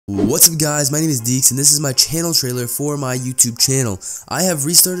What's up guys, my name is Deaks and this is my channel trailer for my YouTube channel. I have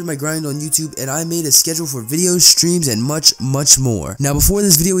restarted my grind on YouTube and I made a schedule for videos, streams, and much more. Now before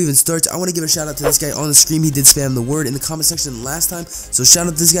this video even starts, I want to give a shout out to this guy on the screen. He did spam the word in the comment section last time, so shout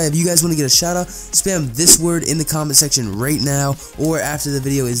out to this guy. If you guys want to get a shout out, spam this word in the comment section right now or after the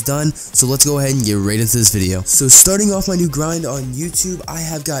video is done. So let's go ahead and get right into this video. So starting off my new grind on YouTube, I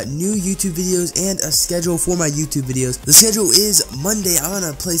have got new YouTube videos and a schedule for my YouTube videos. The schedule is Monday, I'm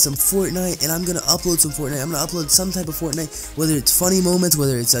gonna play some Fortnite and I'm gonna upload some Fortnite. I'm gonna upload some type of Fortnite, whether it's funny moments,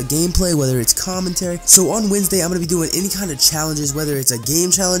 whether it's a gameplay, whether it's commentary. So on Wednesday, I'm gonna be doing any kind of challenges, whether it's a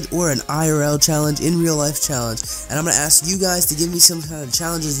game challenge or an IRL challenge, in real life challenge. And I'm gonna ask you guys to give me some kind of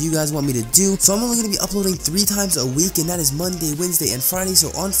challenges you guys want me to do. So I'm only gonna be uploading 3 times a week, and that is Monday, Wednesday, and Friday.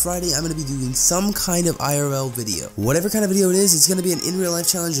 So on Friday, I'm gonna be doing some kind of IRL video. Whatever kind of video it is, it's gonna be an in real life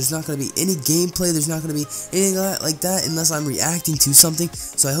challenge. There's not gonna be any gameplay. There's not gonna be anything like that unless I'm reacting to something.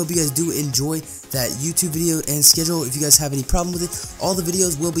 So I hope you guys do enjoy that YouTube video and schedule. If you guys have any problem with it, all the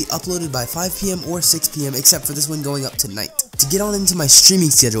videos will be uploaded by 5 p.m. or 6 p.m. except for this one going up tonight. To get on into my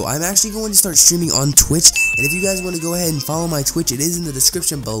streaming schedule, I'm actually going to start streaming on Twitch, and if you guys want to go ahead and follow my Twitch, it is in the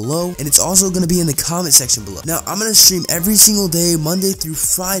description below, and it's also going to be in the comment section below. Now, I'm going to stream every single day, Monday through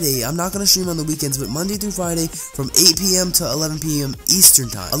Friday. I'm not going to stream on the weekends, but Monday through Friday from 8 p.m. to 11 p.m. Eastern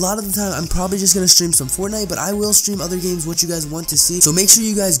time. A lot of the time, I'm probably just going to stream some Fortnite, but I will stream other games, what you guys want to see. So make sure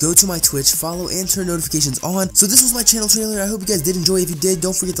you guys go to my Twitch, follow, and turn notifications on. So this was my channel trailer. I hope you guys did enjoy. If you did,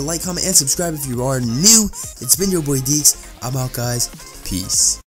 don't forget to like, comment, and subscribe if you are new. It's been your boy Deaks. I'm out, guys. Peace.